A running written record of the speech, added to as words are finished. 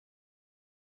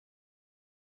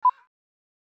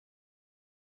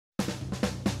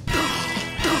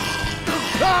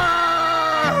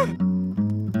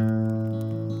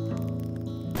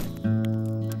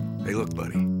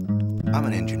I'm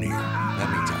an engineer. That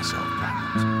means I solve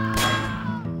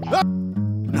problems.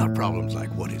 Not problems like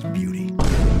what is beauty,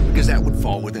 because that would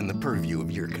fall within the purview of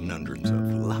your conundrums of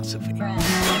philosophy.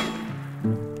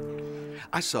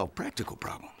 I solve practical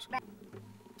problems.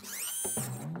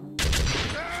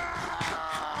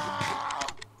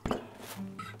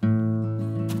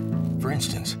 For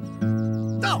instance,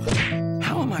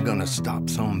 how am I gonna stop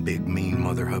some big mean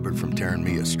Mother Hubbard from tearing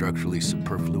me a structurally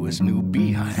superfluous new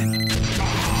beehive?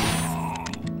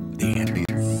 The answer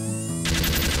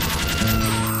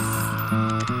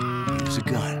is a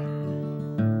gun.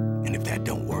 And if that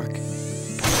don't work,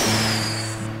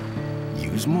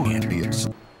 use more antidotes.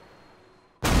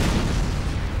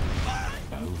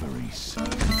 Ovaries.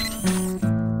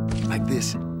 Like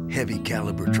this heavy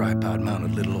caliber tripod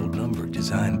mounted little old number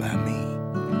designed by me.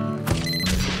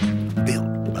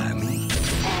 Built by me.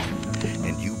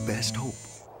 And you best hope.